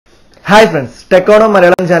Hi friends, TechCorner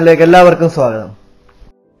Malayalam channel എല്ലാവർക്കും സ്വാഗതം.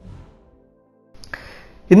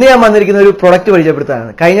 ഇന്ന് ഞാൻ വന്നിരിക്കുന്ന ഒരു പ്രൊഡക്റ്റ്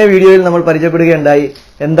പരിചയപ്പെടുത്താനാണ്. കഴിഞ്ഞ വീഡിയോയിൽ നമ്മൾ പരിചയപ്പെടുകയുണ്ടായി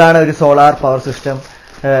എന്താണ് ഒരു സോളാർ പവർ സിസ്റ്റം,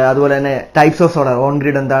 അതുപോലെ തന്നെ types of solar, on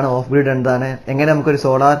grid എന്താണ്, ഓഫ് ഗ്രിഡ് എന്താണ്, എങ്ങനെ നമുക്കൊരു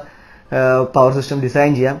സോളാർ പവർ സിസ്റ്റം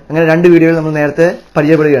ഡിസൈൻ ചെയ്യാം. അങ്ങനെ രണ്ട് വീഡിയോയിൽ നമ്മൾ നേരത്തെ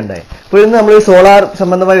പരിചയപ്പെടുകയുണ്ടായി. അപ്പോൾ ഇന്ന് നമ്മൾ സോളാർ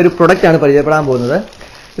സംബന്ധമായ ഒരു പ്രൊഡക്റ്റ് ആണ് പരിചയപ്പെടാൻ പോകുന്നത്.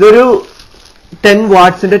 ഇതൊരു 10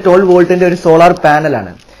 വാട്ട്സിന്റെ 12 വോൾട്ടിന്റെ ഒരു സോളാർ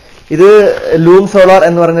പാനലാണ്. ഇത് ലൂം സോളാർ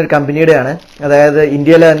എന്ന് പറയുന്ന ഒരു കമ്പനിയുടെയാണ്. അതായത്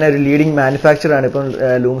ഇന്ത്യയിലെ തന്നെ ഒരു ലീഡിംഗ് മാനുഫാക്ചർ ആണ് ഇപ്പം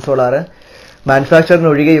ലൂം സോളാർ.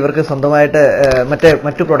 മാനുഫാക്ചറിനൊഴികെ ഇവർക്ക് സ്വന്തമായിട്ട്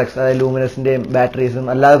മറ്റു പ്രൊഡക്ട്സ്, അതായത് ലൂമിനസിന്റെയും ബാറ്ററീസും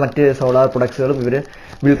അല്ലാതെ മറ്റ് സോളാർ പ്രൊഡക്ട്സുകളും ഇവർ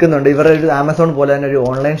വിൽക്കുന്നുണ്ട്. ഇവരുടെ ഒരു ആമസോൺ പോലെ തന്നെ ഒരു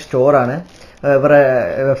ഓൺലൈൻ സ്റ്റോറാണ്. ഇവരുടെ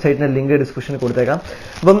വെബ്സൈറ്റിന്റെ ലിങ്ക് ഡിസ്ക്രിപ്ഷനിൽ കൊടുത്തേക്കാം.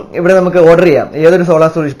 അപ്പം ഇവിടെ നമുക്ക് ഓർഡർ ചെയ്യാം. ഏതൊരു സോളാർ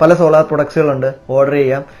സൊല്യൂഷൻ, പല സോളാർ പ്രൊഡക്ട്സുകളുണ്ട്, ഓർഡർ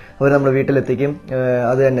ചെയ്യാം. അവർ നമ്മുടെ വീട്ടിലെത്തിക്കും.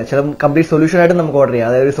 അത് തന്നെ ചില കംപ്ലീറ്റ് സൊല്യൂഷൻ ആയിട്ട് നമുക്ക് ഓർഡർ ചെയ്യാം.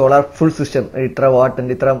 അതായത് ഒരു സോളാർ ഫുൾ സിസ്റ്റം, ഇത്ര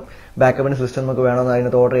വാട്ടിന്റെ ഇത്ര ബാക്കപ്പിന്റെ സിസ്റ്റം നമുക്ക് വേണമെന്ന്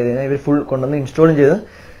അതിനകത്ത് ഓർഡർ ചെയ്ത് കഴിഞ്ഞാൽ ഇവർ ഫുൾ കൊണ്ടുവന്ന് ഇൻസ്റ്റാളും ചെയ്ത്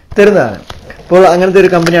തരുന്നതാണ്. അപ്പോൾ അങ്ങനത്തെ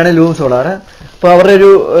ഒരു കമ്പനിയാണ് ലൂം സോളാർ. അപ്പോൾ അവരുടെ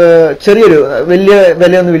ഒരു ചെറിയൊരു വലിയ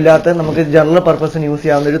വിലയൊന്നും ഇല്ലാത്ത നമുക്ക് ജനറൽ പർപ്പസിന് യൂസ്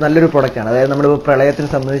ചെയ്യാവുന്ന ഒരു നല്ലൊരു പ്രൊഡക്റ്റാണ്. അതായത് നമ്മുടെ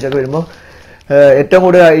പ്രളയത്തിനെ സംബന്ധിച്ചൊക്കെ വരുമ്പോൾ ഏറ്റവും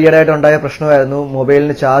കൂടുതൽ ഈയിടെയായിട്ട് ഉണ്ടായ പ്രശ്നമായിരുന്നു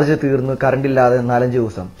മൊബൈലിന് ചാർജ് തീർന്നു, കറണ്ട് ഇല്ലാതെ 4-5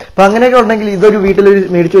 ദിവസം. അപ്പൊ അങ്ങനെയൊക്കെ ഉണ്ടെങ്കിൽ ഇതൊരു വീട്ടിൽ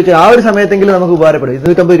മേടിച്ചു വെച്ചാൽ ആ ഒരു സമയത്തെങ്കിലും നമുക്ക് ഉപകാരപ്പെടും.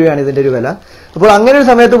 250 രൂപയാണ് ഇതിന്റെ ഒരു വില. അപ്പോൾ അങ്ങനെ ഒരു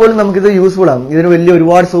സമയത്ത് പോലും നമുക്കിത് യൂസ്ഫുൾ ആണ്. ഇതിന് വലിയ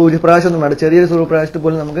ഒരുപാട് സൂര്യപ്രകാശം ഒന്നും വേണ്ട. ചെറിയൊരു സൂര്യപ്രകാശത്തിൽ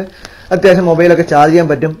പോലും നമുക്ക് അത്യാവശ്യം മൊബൈലൊക്കെ ചാർജ് ചെയ്യാൻ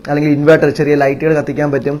പറ്റും. അല്ലെങ്കിൽ ഇൻവെർട്ടർ, ചെറിയ ലൈറ്റുകൾ കത്തിക്കാൻ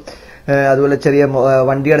പറ്റും. അതുപോലെ ചെറിയ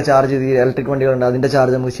വണ്ടിയുടെ ചാർജ്, ഇലക്ട്രിക് വണ്ടികളുണ്ട്, അതിന്റെ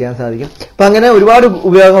ചാർജ് നമുക്ക് ചെയ്യാൻ സാധിക്കും. അപ്പൊ അങ്ങനെ ഒരുപാട്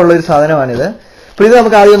ഉപയോഗമുള്ള ഒരു സാധനമാണിത്. അപ്പോൾ ഇത്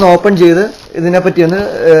നമുക്ക് ആദ്യം ഒന്ന് ഓപ്പൺ ചെയ്ത് ഇതിനെപ്പറ്റി ഒന്ന്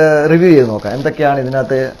റിവ്യൂ ചെയ്ത് നോക്കാം. എന്തൊക്കെയാണ്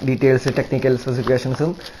ഇതിനകത്ത് ഡീറ്റെയിൽസ്, ടെക്നിക്കൽ സ്പെസിഫിക്കേഷൻസും,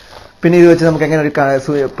 പിന്നെ ഇത് വെച്ച് നമുക്ക് എങ്ങനെ ഒരു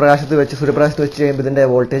സൂര്യപ്രകാശത്ത് വെച്ച് ചെയ്യുമ്പോൾ ഇതിന്റെ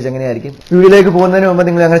വോൾട്ടേജ് എങ്ങനെയായിരിക്കും. വീഡിയോയിലേക്ക് പോകുന്നതിന് മുമ്പ്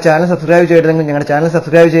നിങ്ങൾ ഞങ്ങളുടെ ചാനൽ സബ്സ്ക്രൈബ് ചെയ്തിട്ടുണ്ടെങ്കിൽ ഞങ്ങളുടെ ചാനൽ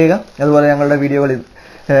സബ്സ്ക്രൈബ് ചെയ്യുക. അതുപോലെ ഞങ്ങളുടെ വീഡിയോകൾ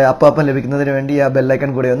അപ്പം ലഭിക്കുന്നതിന് വേണ്ടി ആ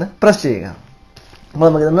ബെല്ലൈക്കൺ കൂടെ ഒന്ന് പ്രസ് ചെയ്യുക. അപ്പോൾ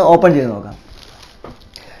നമുക്കിതൊന്ന് ഓപ്പൺ ചെയ്ത് നോക്കാം.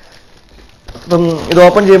 അപ്പം ഇത്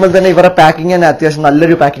ഓപ്പൺ ചെയ്യുമ്പോൾ തന്നെ ഇവരുടെ പാക്കിംഗ് തന്നെ അത്യാവശ്യം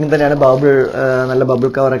നല്ലൊരു പാക്കിംഗ് തന്നെയാണ്. നല്ല ബബിൾ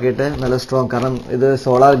കവറൊക്കെ ഇട്ട് നല്ല സ്ട്രോങ്, കാരണം ഇത്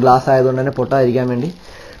സോളാർ ഗ്ലാസ് ആയതുകൊണ്ട് തന്നെ പൊട്ടാതിരിക്കാൻ വേണ്ടി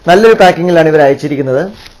നല്ലൊരു പാക്കിങ്ങിലാണ് ഇവർ അയച്ചിരിക്കുന്നത്.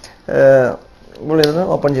 ഇപ്പോൾ ഇതൊന്ന്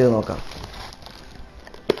ഓപ്പൺ ചെയ്ത് നോക്കാം.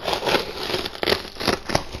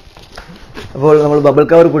 അപ്പോൾ നമ്മൾ ബബിൾ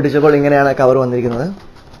കവർ പൊട്ടിച്ചപ്പോൾ ഇങ്ങനെയാണ് കവർ വന്നിരിക്കുന്നത്.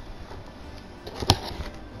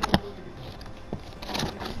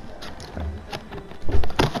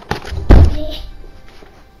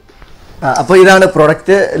 അപ്പോൾ ഇതാണ്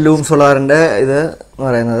പ്രൊഡക്റ്റ്, ലൂം സോളാറിൻ്റെ ഇത് എന്ന്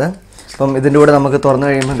പറയുന്നത്. അപ്പം ഇതിൻ്റെ കൂടെ നമുക്ക് തുറന്നു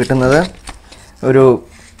കഴിയുമ്പോൾ കിട്ടുന്നത് ഒരു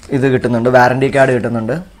ഇത് കിട്ടുന്നുണ്ട്, വാറണ്ടി കാർഡ്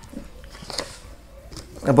കിട്ടുന്നുണ്ട്.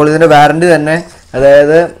 അപ്പോൾ ഇതിൻ്റെ വാറണ്ടി തന്നെ,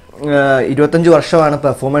 അതായത് 25 വർഷമാണ്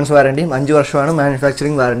പെർഫോമൻസ് വാറണ്ടിയും 5 വർഷമാണ്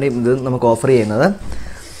മാനുഫാക്ചറിങ് വാറണ്ടിയും ഇത് നമുക്ക് ഓഫർ ചെയ്യുന്നത്.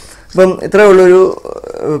 അപ്പം ഇത്രയേ ഉള്ളൊരു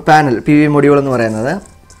പാനൽ, PV മൊഡ്യൂൾ എന്ന് പറയുന്നത്.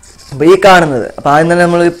 അപ്പോൾ ഈ കാണുന്നത്, അപ്പോൾ ആദ്യം തന്നെ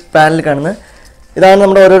നമ്മൾ ഈ പാനൽ കാണുന്നത് ഇതാണ്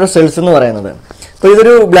നമ്മുടെ ഓരോരോ സെൽസ് എന്ന് പറയുന്നത്. അപ്പോൾ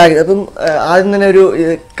ഇതൊരു ബ്ലാക്ക്, അപ്പം ആദ്യം തന്നെ ഒരു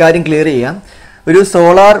കാര്യം ക്ലിയർ ചെയ്യാം. ഒരു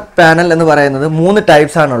സോളാർ പാനൽ എന്ന് പറയുന്നത് 3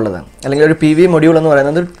 ടൈപ്സ് ആണുള്ളത്, അല്ലെങ്കിൽ ഒരു PV മൊഡ്യൂൾ എന്ന്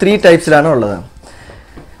പറയുന്നത് 3 ടൈപ്സിലാണ് ഉള്ളത്.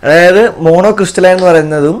 അതായത് മോണോ ക്രിസ്റ്റലൈൻ എന്ന്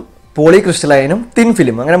പറയുന്നതും പോളി ക്രിസ്റ്റലൈനും തിൻ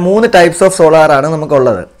ഫിലിം, അങ്ങനെ 3 ടൈപ്സ് ഓഫ് സോളാറാണ്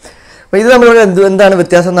നമുക്കുള്ളത്. അപ്പോൾ ഇത് നമ്മളിവിടെ എന്താണ്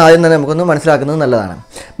വ്യത്യാസം എന്ന് ആദ്യം തന്നെ നമുക്കൊന്ന് മനസ്സിലാക്കുന്നത് നല്ലതാണ്.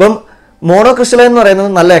 അപ്പം മോണോ ക്രിസ്റ്റലൈൻ എന്ന്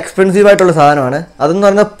പറയുന്നത് നല്ല എക്സ്പെൻസീവ് ആയിട്ടുള്ള സാധനമാണ്. അതെന്ന്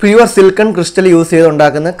പറഞ്ഞാൽ പ്യുവർ സിലിക്കൺ ക്രിസ്റ്റൽ യൂസ് ചെയ്ത്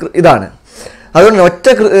ഉണ്ടാക്കുന്ന ഇതാണ്. അതുകൊണ്ട് ഒറ്റ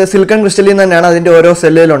സിലിക്കൺ ക്രിസ്റ്റലിൽ തന്നെയാണ് അതിൻ്റെ ഓരോ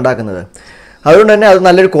സെല്ലുകൾ ഉണ്ടാക്കുന്നത്. അതുകൊണ്ട് തന്നെ അത്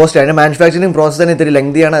നല്ലൊരു കോസ്റ്റ് ആണ്. മാനുഫാക്ചറിങ് പ്രോസസ്സ് തന്നെ ഇത്തിരി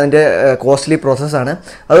ലെങ്തിയാണ്, അതിൻ്റെ കോസ്റ്റ്ലി പ്രോസസ്സാണ്.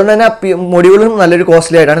 അതുകൊണ്ട് തന്നെ മൊഡ്യൂളും നല്ലൊരു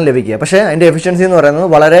കോസ്റ്റ്ലി ആയിട്ടാണ് ലഭിക്കുക. പക്ഷേ അതിൻ്റെ എഫിഷ്യൻസി എന്ന് പറയുന്നത്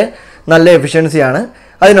വളരെ നല്ല എഫിഷ്യൻസിയാണ്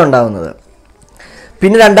അതിനുണ്ടാകുന്നത്.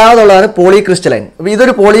 പിന്നെ രണ്ടാമതുള്ളതാണ് പോളി ക്രിസ്റ്റലൈൻ. അപ്പോൾ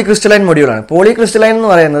ഇതൊരു പോളി ക്രിസ്റ്റലൈൻ മൊഡ്യൂളാണ്. പോളി ക്രിസ്റ്റലൈൻ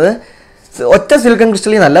എന്ന് പറയുന്നത് ഒറ്റ സിലിക്കൺ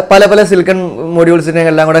ക്രിസ്റ്റലിൽ നിന്നല്ല, പല സിലിക്കൺ മൊഡ്യൂൾസിനെ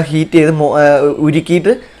എല്ലാം കൂടെ ഹീറ്റ് ചെയ്ത്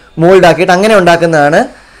ഉരുക്കിയിട്ട് മോൾഡാക്കിയിട്ട് അങ്ങനെ ഉണ്ടാക്കുന്നതാണ്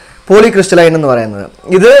പോളി ക്രിസ്റ്റലൈൻ എന്ന് പറയുന്നത്.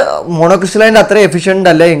 ഇത് മോണോക്രിസ്റ്റലൈൻ്റെ അത്ര എഫിഷ്യൻ്റ്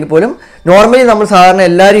അല്ല എങ്കിൽ പോലും നോർമലി നമ്മൾ സാധാരണ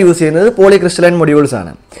എല്ലാവരും യൂസ് ചെയ്യുന്നത് പോളി ക്രിസ്റ്റലൈൻ മൊഡ്യൂൾസ്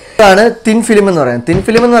ആണ്. ഇതാണ് തിൻ ഫിലിം എന്ന് പറയുന്നത്. തിൻ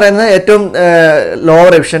ഫിലിം എന്ന് പറയുന്നത് ഏറ്റവും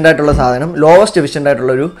ലോവർ എഫിഷ്യൻ്റ് ആയിട്ടുള്ള സാധനം, ലോവസ്റ്റ് എഫിഷ്യൻ്റ്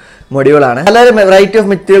ആയിട്ടുള്ള ഒരു മൊഡ്യൂളാണ്. പല വെറൈറ്റി ഓഫ്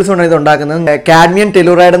മെറ്റീരിയൽസ് കൊണ്ട് ഇത് ഉണ്ടാക്കുന്നത്. കാഡ്മിയം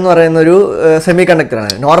ടെലുറൈഡ് എന്ന് പറയുന്ന ഒരു സെമി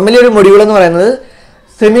കണ്ടക്ടറാണ്. നോർമലി ഒരു മൊഡ്യൂൾ എന്ന് പറയുന്നത്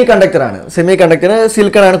സെമി കണ്ടക്ടറാണ്. സെമി കണ്ടക്ടർ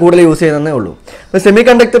സിലിക്കണാണ് കൂടുതൽ യൂസ് ചെയ്യുന്നതേ ഉള്ളൂ. അപ്പോൾ സെമി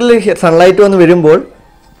കണ്ടക്ടറിൽ സൺലൈറ്റ് വന്ന് വരുമ്പോൾ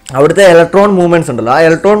അവിടുത്തെ ഇലക്ട്രോൺ മൂവ്മെൻറ്റ്സ് ഉണ്ടല്ലോ, ആ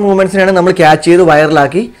ഇലക്ട്രോൺ മൂവ്മെൻറ്റ്സിനെയാണ് നമ്മൾ ക്യാച്ച് ചെയ്ത്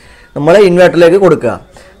വയറിലാക്കി നമ്മൾ ഇൻവെർട്ടറിലേക്ക് കൊടുക്കുക.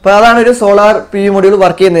 അപ്പോൾ അതാണ് ഒരു സോളാർ PV മൊഡ്യൂൾ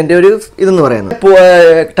വർക്ക് ചെയ്യുന്നതിൻ്റെ ഒരു ഇതെന്ന് പറയുന്നത്.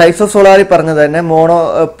 ടൈപ്സ് ഓഫ് സോളാറിൽ പറഞ്ഞത് തന്നെ മോണോ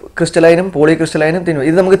ക്രിസ്റ്റലൈനും പോളി ക്രിസ്റ്റലൈനും തിന്നും.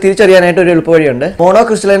 ഇത് നമുക്ക് തിരിച്ചറിയാനായിട്ട് ഒരു എളുപ്പ വഴിയുണ്ട്. മോണോ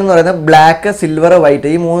ക്രിസ്റ്റലൈൻ എന്ന് പറയുന്നത് ബ്ലാക്ക്, സിൽവർ,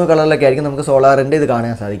 വൈറ്റ്, ഈ 3 കളറിലൊക്കെ ആയിരിക്കും നമുക്ക് സോളാറിൻ്റെ ഇത്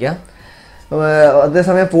കാണാൻ സാധിക്കുക.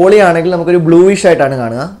 അതേസമയം പോളി ആണെങ്കിൽ നമുക്കൊരു ബ്ലൂയിഷ് ആയിട്ടാണ്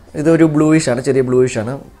കാണുക. ഇതൊരു ബ്ലൂയിഷ് ആണ്, ചെറിയ ബ്ലൂയിഷ്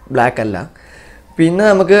ആണ്, ബ്ലാക്ക് അല്ല. പിന്നെ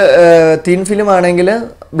നമുക്ക് തിൻ ഫിലിം ആണെങ്കിൽ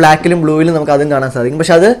ബ്ലാക്കിലും ബ്ലൂവിലും നമുക്ക് അതും കാണാൻ സാധിക്കും.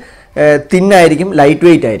 പക്ഷെ അത് തിന്നായിരിക്കും, ലൈറ്റ്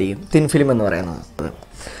വെയിറ്റ് ആയിരിക്കും, തിൻ ഫിലിം എന്ന് പറയുന്നത്.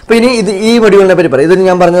 അപ്പോൾ ഇനി ഈ മൊഡ്യൂളിനെ പറ്റി പറയാം. ഇത്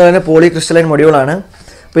ഞാൻ പറഞ്ഞത് തന്നെ പോളി ക്രിസ്റ്റലൈൻ മൊഡ്യൂളാണ്.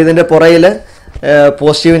 അപ്പോൾ ഇതിൻ്റെ പുറയിൽ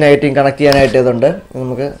പോസിറ്റീവ് നെഗറ്റീവ് കണക്ട് ചെയ്യാനായിട്ട് ഇതുണ്ട്.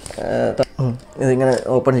 നമുക്ക് ഇതിങ്ങനെ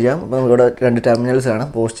ഓപ്പൺ ചെയ്യാം. അപ്പോൾ നമുക്കിവിടെ 2 ടെർമിനൽസ് ആണ്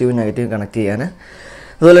പോസിറ്റീവ് നെഗറ്റീവ് കണക്ട് ചെയ്യാൻ.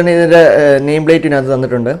 അതുപോലെ തന്നെ ഇതിൻ്റെ നെയിം പ്ലേറ്റിനകത്ത്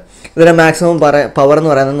തന്നിട്ടുണ്ട്. ഇതിൻ്റെ മാക്സിമം പവർ എന്ന്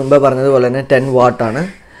പറയുന്നത് മുമ്പേ പറഞ്ഞതുപോലെ തന്നെ 10 വാട്ടാണ്.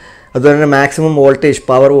 അതുപോലെ തന്നെ മാക്സിമം വോൾട്ടേജ്,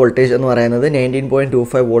 പവർ വോൾട്ടേജ് എന്ന് പറയുന്നത്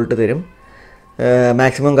 19.25 വോൾട്ട് തരും.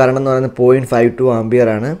 മാക്സിമം കറണ്ട് എന്ന് പറയുന്നത് 0.52 ആംബിയർ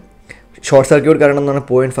ആണ്. ഷോർട്ട് സർക്യൂട്ട് കറണ്ട് എന്ന് പറഞ്ഞാൽ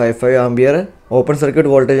 0.55 ആംബിയർ. ഓപ്പൺ സർക്യൂട്ട്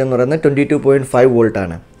വോൾട്ടേജ് എന്ന് പറയുന്നത് 22.5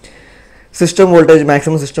 വോൾട്ടാണ്. System voltage,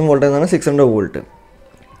 maximum system voltage എന്ന് പറഞ്ഞാൽ 600 volt.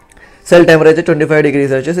 Cell temperature 25 degree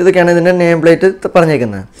Celsius. ഇതൊക്കെയാണ് ഇതിൻ്റെ നെയിം പ്ലേറ്റ്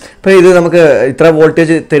പറഞ്ഞേക്കുന്നത്. അപ്പോൾ ഇത് നമുക്ക് ഇത്ര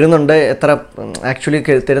വോൾട്ടേജ് തരുന്നുണ്ട്, എത്ര ആക്ച്വലി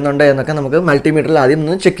തരുന്നുണ്ട് എന്നൊക്കെ നമുക്ക് മൾട്ടിമീറ്ററിൽ ആദ്യം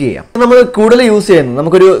ഒന്ന് ചെക്ക് ചെയ്യാം. നമ്മൾ കൂടുതൽ യൂസ് ചെയ്യുന്നത്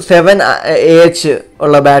നമുക്കൊരു 7Ah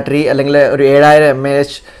ഉള്ള ബാറ്ററി അല്ലെങ്കിൽ ഒരു 7000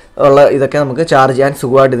 mAh ഉള്ള ഇതൊക്കെ നമുക്ക് ചാർജ് ചെയ്യാൻ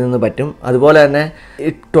സുഖമായിട്ട് ഇതിൽ നിന്ന് പറ്റും. അതുപോലെ തന്നെ ഈ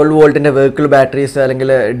 12 വോൾട്ടിൻ്റെ വെഹിക്കിൾ ബാറ്ററീസ് അല്ലെങ്കിൽ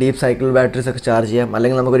ഡീപ്പ് സൈക്കിൾ ബാറ്ററീസ് ഒക്കെ ചാർജ് ചെയ്യാം.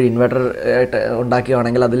 അല്ലെങ്കിൽ നമുക്കൊരു ഇൻവെർട്ടർ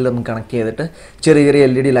ഉണ്ടാക്കുകയാണെങ്കിൽ അതിൽ നമുക്ക് കണക്ട് ചെയ്തിട്ട് ചെറിയ ചെറിയ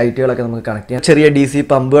LED ലൈറ്റുകളൊക്കെ നമുക്ക് കണക്ട് ചെയ്യാം. ചെറിയ DC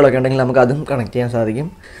പമ്പുകളൊക്കെ ഉണ്ടെങ്കിൽ നമുക്ക് അതും കണക്ട് ചെയ്യാൻ സാധിക്കും.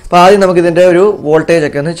 അപ്പോൾ ആദ്യം നമുക്കിതിൻ്റെ ഒരു വോൾട്ടേജ്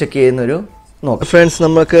ഒക്കെ ഒന്ന് ചെക്ക് ചെയ്യുന്നൊരു നോക്കാം. ഫ്രണ്ട്സ്,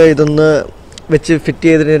 നമുക്ക് ഇതൊന്ന് വെച്ച് ഫിറ്റ്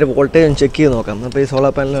ചെയ്തിട്ട് വോൾട്ടേജ് ഒന്ന് ചെക്ക് ചെയ്ത് നോക്കാം. അപ്പോൾ ഈ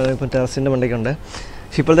സോളാർ പാനൽ ഇപ്പോൾ ടെറസിൻ്റെ മണ്ടയ്ക്കുണ്ട്.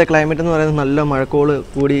 പക്ഷേ ഇപ്പോഴത്തെ ക്ലൈമറ്റ് എന്ന് പറയുന്നത് നല്ല മഴക്കോള്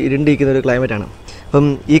കൂടി ഇരുണ്ടിരിക്കുന്ന ഒരു ക്ലൈമറ്റാണ്. അപ്പം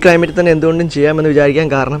ഈ ക്ലൈമറ്റിൽ തന്നെ എന്തുകൊണ്ടും ചെയ്യാമെന്ന് വിചാരിക്കാൻ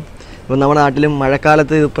കാരണം, ഇപ്പം നമ്മുടെ നാട്ടിലും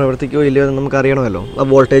മഴക്കാലത്ത് ഇത് പ്രവർത്തിക്കുകയോ ഇല്ലയോ എന്ന് നമുക്ക് അറിയണമല്ലോ. ആ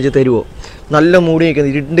വോൾട്ടേജ് തരുമോ? നല്ല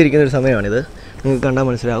ഇരുണ്ടിരിക്കുന്ന ഒരു സമയമാണിത്, നിങ്ങൾക്ക് കണ്ടാൽ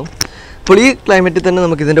മനസ്സിലാവും. അപ്പോൾ ഈ ക്ലൈമറ്റിൽ തന്നെ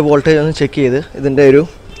നമുക്ക് ഇതിൻ്റെ വോൾട്ടേജ് ഒന്ന് ചെക്ക് ചെയ്ത് ഇതിൻ്റെ ഒരു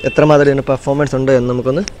എത്രമാത്രം ഇതിൻ്റെ പെർഫോമൻസ് ഉണ്ട് എന്ന്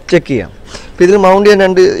നമുക്കൊന്ന് ചെക്ക് ചെയ്യാം. അപ്പോൾ ഇതിൽ മൗണ്ട്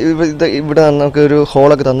ചെയ്യാൻ ഇവിടെ നമുക്കൊരു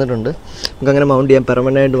ഹോളൊക്കെ തന്നിട്ടുണ്ട്. നമുക്കങ്ങനെ മൗണ്ട് ചെയ്യാം.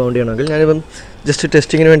 പെർമനൻ്റ് മൗണ്ട് ചെയ്യണമെങ്കിൽ ഞാനിപ്പം ജസ്റ്റ്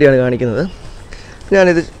ടെസ്റ്റിങ്ങിന് വേണ്ടിയാണ് കാണിക്കുന്നത്.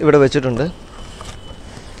 ഞാനിത് ഇവിടെ വെച്ചിട്ടുണ്ട്.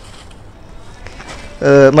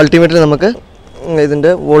 മൾട്ടിമീറ്ററിൽ നമുക്ക്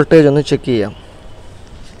ഇതിൻ്റെ വോൾട്ടേജ് ഒന്ന് ചെക്ക് ചെയ്യാം.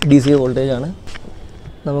 DC വോൾട്ടേജാണ്.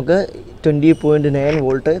 നമുക്ക് 20.9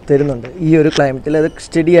 വോൾട്ട് തരുന്നുണ്ട്. ഈ ഒരു ക്ലൈമറ്റിൽ അത്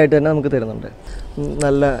സ്റ്റഡി ആയിട്ട് തന്നെ നമുക്ക് തരുന്നുണ്ട്.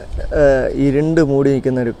 നല്ല ഇരുണ്ട് മൂടി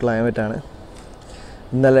നിൽക്കുന്ന ഒരു ക്ലൈമറ്റാണ്.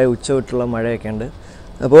 ഇന്നലെ ഉച്ചവിട്ടുള്ള മഴയൊക്കെ ഉണ്ട്.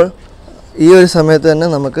 അപ്പോൾ ഈ ഒരു സമയത്ത് തന്നെ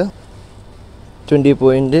നമുക്ക്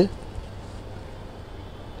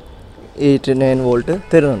 20.89 വോൾട്ട്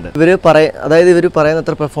തരുന്നുണ്ട്. ഇവർ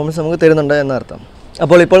പറയുന്നത്ര പെർഫോമൻസ് നമുക്ക് തരുന്നുണ്ട് എന്നർത്ഥം.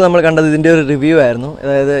 അപ്പോൾ ഇപ്പോൾ നമ്മൾ കണ്ടത് ഇതിൻ്റെ ഒരു റിവ്യൂ ആയിരുന്നു.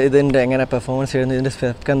 അതായത് ഇതിൻ്റെ എങ്ങനെ പെർഫോമൻസ് ചെയ്യുന്നത്, ഇതിൻ്റെ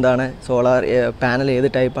സ്പെക്ക് എന്താണ്, സോളാർ പാനൽ ഏത്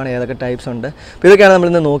ടൈപ്പാണ്, ഏതൊക്കെ ടൈപ്സ് ഉണ്ട്. അപ്പോൾ ഇതൊക്കെയാണ്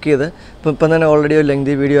നമ്മളിന്ന് നോക്കിയത്. ഇപ്പം തന്നെ ഓൾറെഡി ഒരു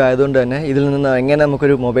ലെങ്തി വീഡിയോ ആയതുകൊണ്ട് തന്നെ ഇതിൽ നിന്ന് എങ്ങനെ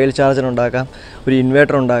നമുക്കൊരു മൊബൈൽ ചാർജർ ഉണ്ടാക്കാം, ഒരു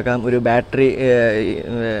ഇൻവേർട്ടർ ഉണ്ടാക്കാം, ഒരു ബാറ്ററി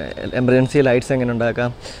എമർജൻസി ലൈറ്റ്സ് എങ്ങനെ ഉണ്ടാക്കാം,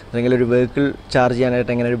 അല്ലെങ്കിൽ ഒരു വെഹിക്കിൾ ചാർജ്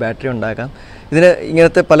ചെയ്യാനായിട്ട് എങ്ങനെ ഒരു ബാറ്ററി ഉണ്ടാക്കാം.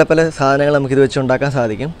 ഇങ്ങനത്തെ പല പല സാധനങ്ങൾ നമുക്കിത് വെച്ച് ഉണ്ടാക്കാൻ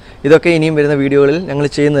സാധിക്കും. ഇതൊക്കെ ഇനിയും വരുന്ന വീഡിയോകളിൽ ഞങ്ങൾ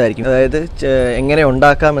ചെയ്യുന്നതായിരിക്കും. അതായത് എങ്ങനെ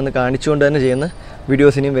ഉണ്ടാക്കാം എന്ന് കാണിച്ചുകൊണ്ട് തന്നെ ചെയ്യുന്ന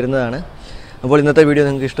വീഡിയോസ് ഇനിയും വരുന്നതാണ്. അപ്പോൾ ഇന്നത്തെ വീഡിയോ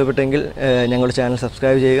നിങ്ങൾക്ക് ഇഷ്ടപ്പെട്ടെങ്കിൽ ഞങ്ങളുടെ ചാനൽ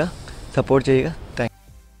സബ്സ്ക്രൈബ് ചെയ്യുക, സപ്പോർട്ട് ചെയ്യുക.